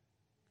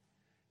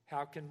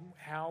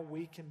 How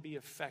we can be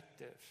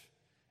effective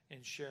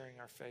in sharing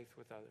our faith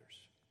with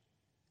others.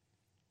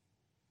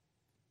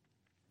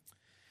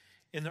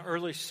 In the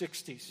early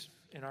 60s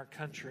in our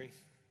country,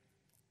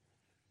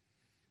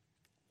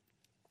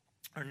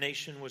 our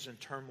nation was in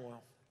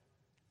turmoil.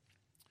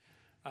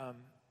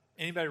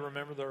 Anybody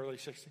remember the early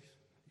 60s?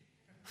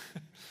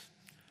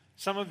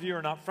 Some of you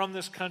are not from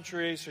this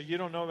country, so you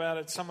don't know about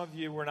it. Some of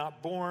you were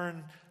not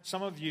born.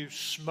 Some of you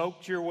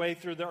smoked your way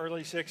through the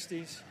early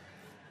 60s.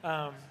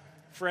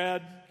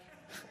 Fred,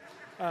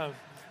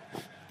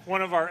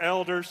 one of our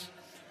elders.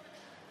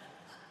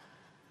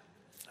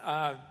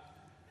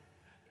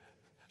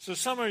 So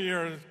some of you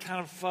are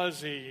kind of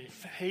fuzzy,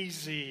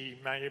 hazy,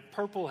 maybe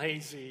purple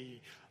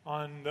hazy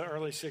on the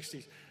early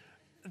 60s.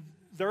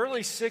 The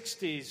early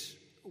 60s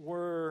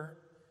were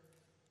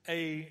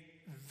a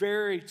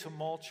very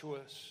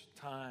tumultuous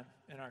time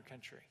in our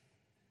country.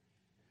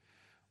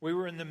 We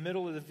were in the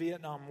middle of the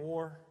Vietnam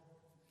War.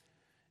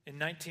 In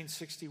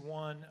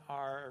 1961,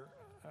 our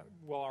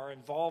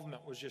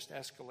involvement was just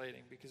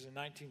escalating because in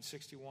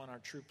 1961 our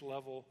troop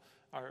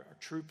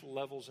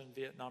levels in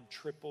Vietnam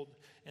tripled,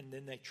 and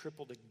then they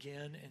tripled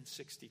again in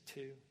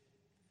 62.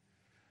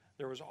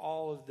 There was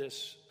all of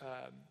this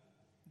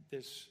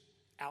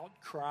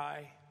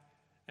outcry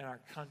in our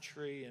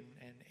country and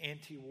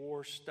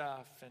anti-war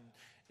stuff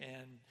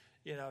and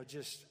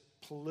just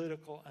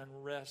political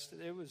unrest.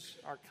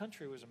 Our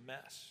country was a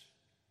mess.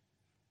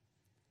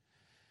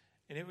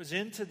 And it was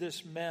into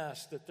this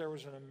mess that there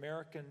was an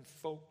American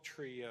folk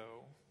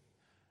trio.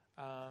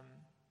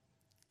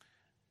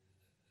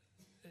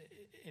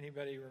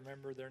 Anybody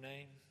remember their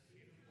name?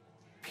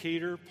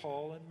 Peter,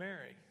 Paul, and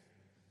Mary.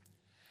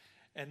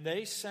 And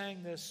they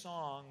sang this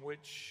song,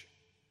 which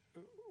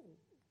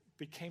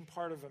became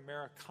part of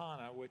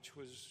Americana, which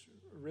was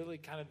really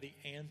kind of the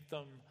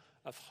anthem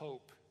of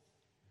hope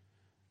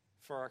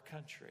for our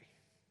country.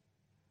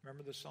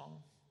 Remember the song?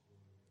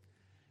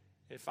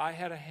 If I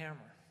had a hammer,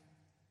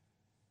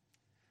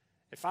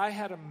 if I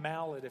had a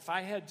mallet, if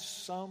I had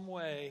some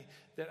way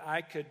that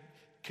I could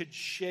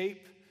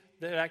shape,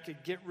 that I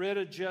could get rid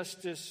of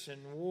justice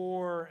and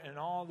war and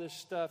all this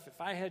stuff, if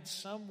I had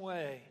some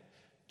way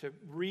to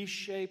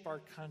reshape our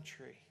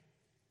country,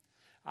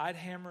 I'd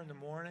hammer in the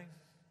morning,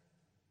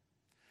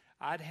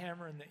 I'd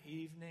hammer in the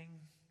evening,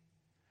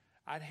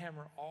 I'd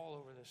hammer all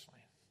over this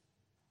land.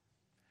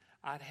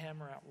 I'd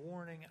hammer out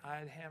warning,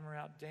 I'd hammer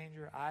out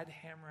danger, I'd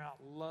hammer out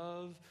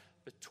love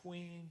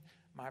between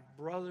my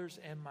brothers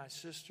and my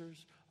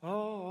sisters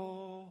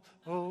all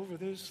over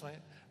this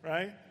land,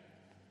 right?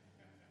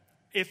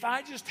 If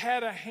I just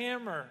had a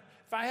hammer,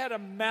 if I had a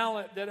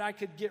mallet that I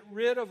could get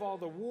rid of all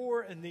the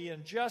war and the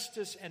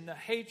injustice and the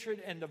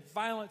hatred and the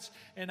violence,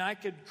 and I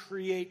could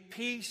create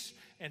peace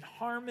and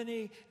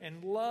harmony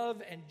and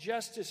love and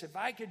justice, if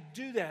I could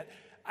do that,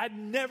 I'd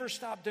never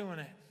stop doing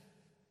it.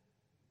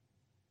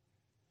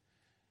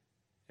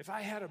 If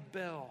I had a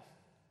bell,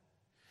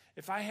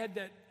 if I had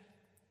that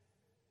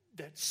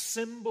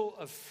symbol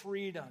of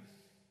freedom,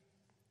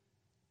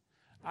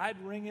 I'd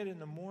ring it in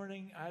the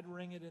morning, I'd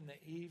ring it in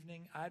the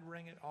evening, I'd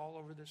ring it all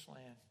over this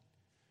land.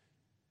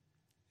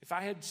 If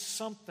I had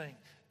something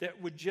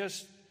that would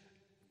just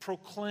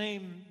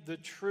proclaim the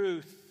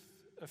truth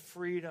of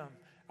freedom,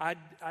 I'd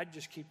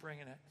just keep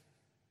ringing it.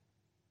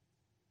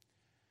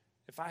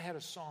 If I had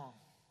a song,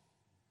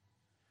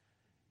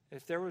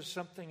 if there was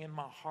something in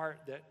my heart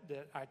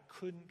that I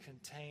couldn't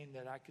contain,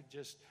 that I could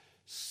just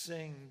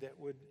sing that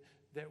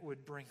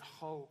would bring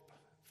hope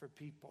for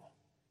people.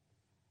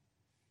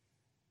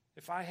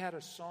 If I had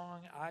a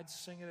song, I'd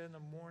sing it in the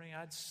morning,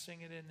 I'd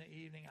sing it in the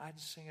evening, I'd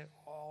sing it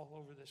all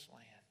over this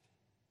land.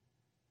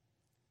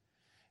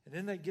 And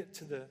then they get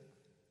to the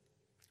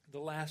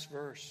last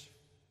verse.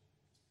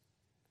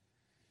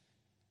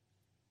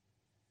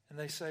 And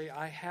they say,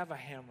 I have a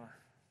hammer,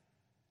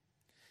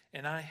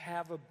 and I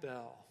have a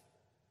bell,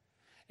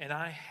 and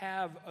I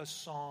have a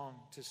song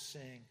to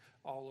sing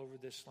all over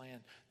this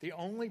land. The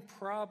only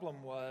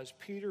problem was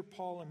Peter,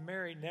 Paul, and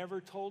Mary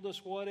never told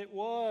us what it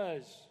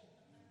was.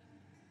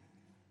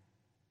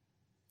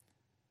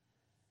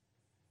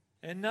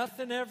 And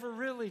nothing ever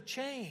really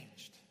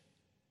changed.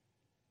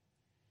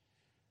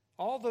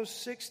 All those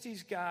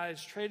 60s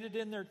guys traded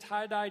in their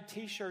tie-dye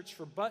t-shirts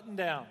for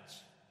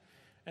button-downs.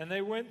 And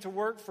they went to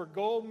work for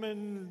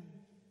Goldman,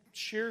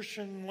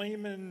 Shearson,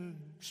 Lehman,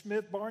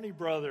 Smith, Barney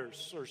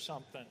Brothers or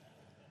something.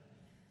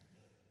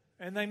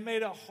 And they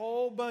made a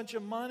whole bunch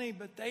of money,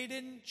 but they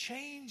didn't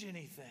change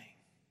anything.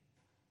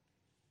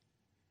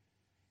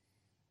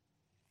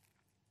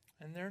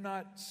 And they're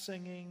not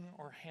singing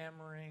or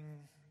hammering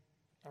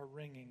or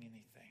ringing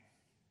anything.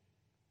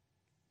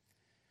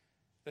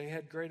 They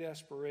had great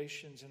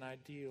aspirations and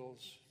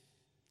ideals.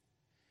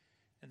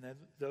 And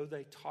though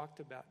they talked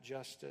about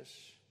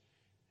justice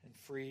and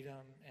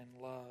freedom and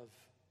love,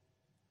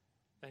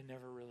 they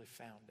never really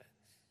found it.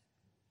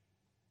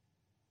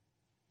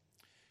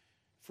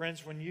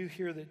 Friends, when you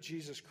hear that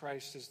Jesus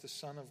Christ is the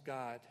Son of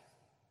God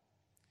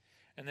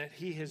and that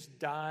He has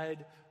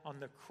died on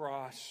the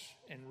cross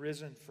and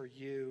risen for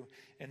you,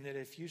 and that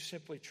if you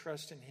simply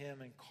trust in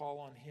Him and call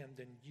on Him,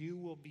 then you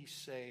will be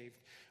saved.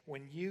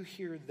 When you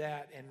hear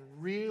that and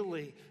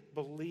really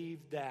believe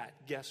that,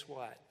 guess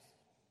what?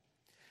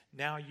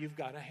 Now you've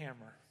got a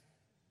hammer.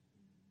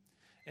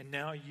 And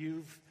now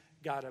you've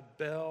got a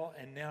bell,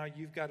 and now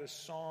you've got a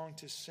song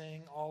to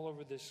sing all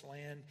over this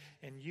land,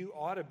 and you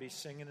ought to be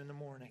singing in the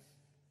morning.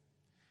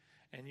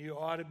 And you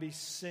ought to be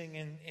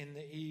singing in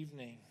the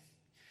evening.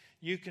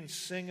 You can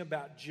sing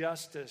about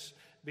justice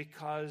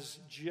because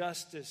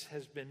justice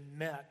has been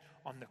met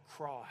on the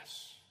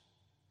cross.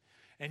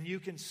 And you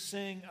can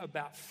sing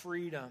about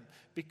freedom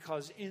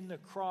because in the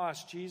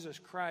cross, Jesus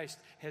Christ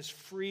has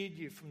freed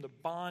you from the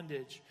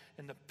bondage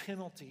and the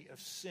penalty of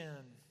sin.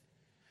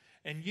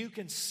 And you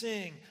can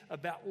sing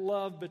about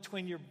love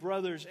between your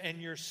brothers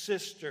and your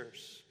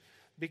sisters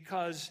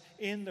because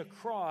in the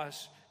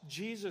cross,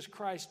 Jesus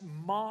Christ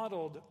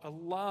modeled a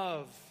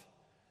love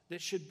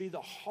that should be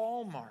the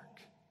hallmark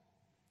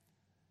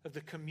of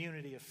the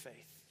community of faith.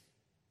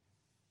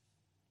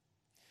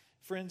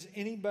 Friends,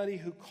 anybody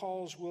who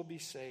calls will be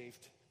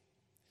saved,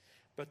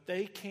 but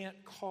they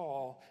can't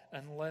call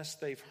unless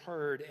they've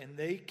heard, and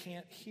they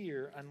can't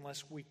hear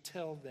unless we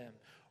tell them.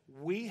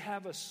 We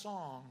have a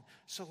song,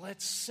 so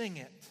let's sing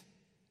it.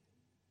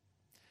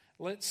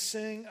 Let's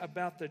sing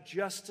about the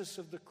justice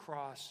of the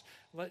cross.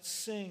 Let's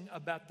sing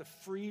about the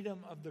freedom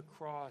of the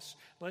cross.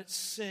 Let's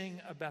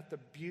sing about the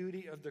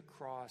beauty of the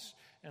cross.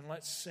 And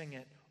let's sing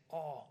it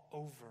all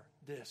over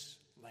this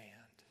land.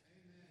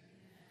 Amen.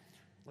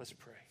 Let's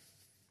pray.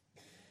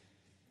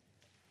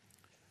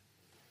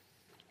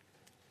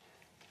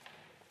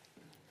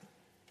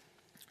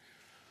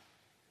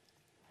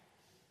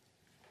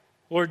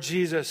 Lord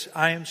Jesus,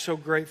 I am so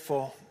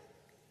grateful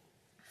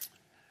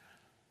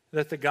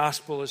that the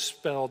gospel is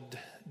spelled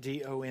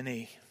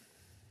D-O-N-E.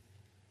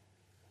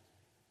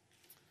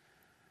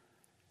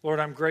 Lord,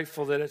 I'm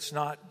grateful that it's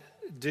not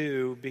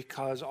do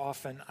because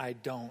often I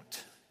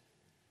don't.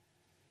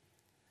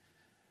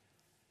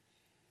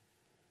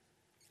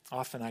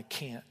 Often I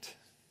can't.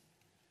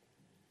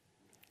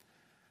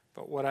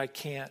 But what I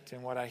can't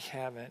and what I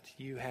haven't,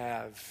 you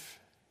have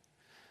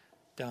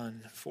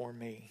done for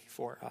me,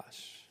 for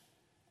us.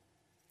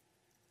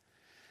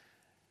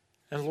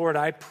 And Lord,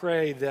 I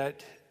pray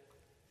that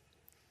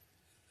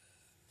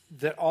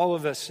all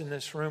of us in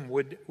this room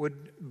would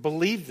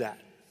believe that.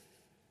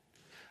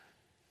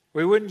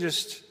 We wouldn't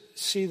just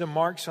see the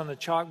marks on the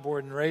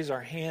chalkboard and raise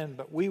our hand,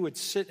 but we would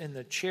sit in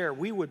the chair.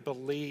 We would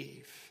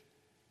believe.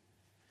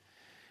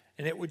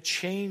 And it would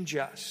change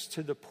us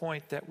to the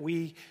point that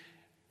we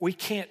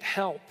can't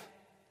help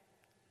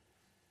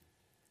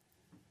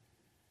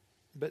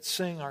but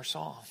sing our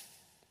song.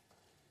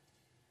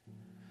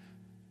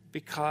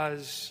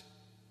 Because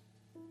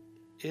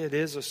it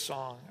is a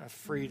song of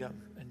freedom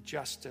and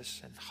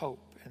justice and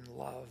hope and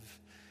love.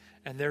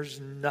 And there's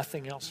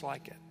nothing else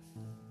like it.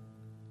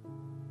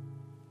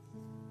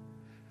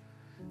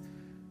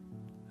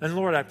 And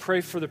Lord, I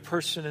pray for the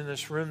person in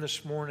this room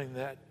this morning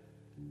that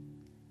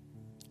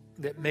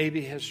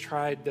maybe has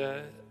tried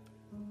to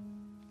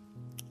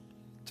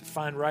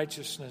find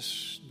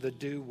righteousness the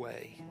do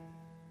way.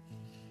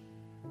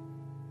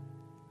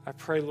 I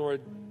pray, Lord,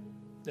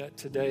 that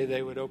today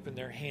they would open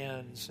their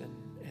hands and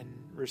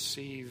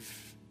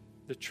receive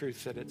the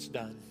truth that it's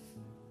done.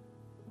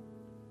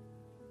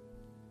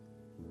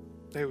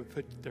 They would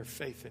put their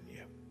faith in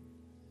you.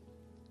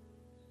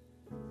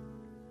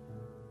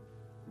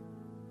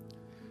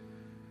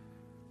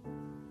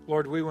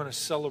 Lord, we want to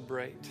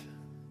celebrate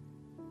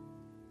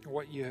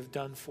what you have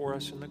done for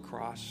us in the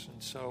cross,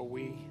 and so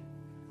we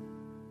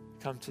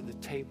come to the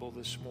table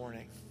this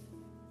morning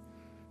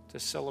to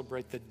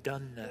celebrate the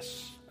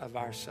doneness of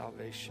our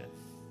salvation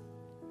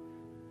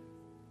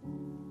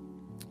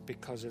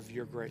because of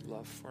your great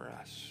love for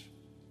us.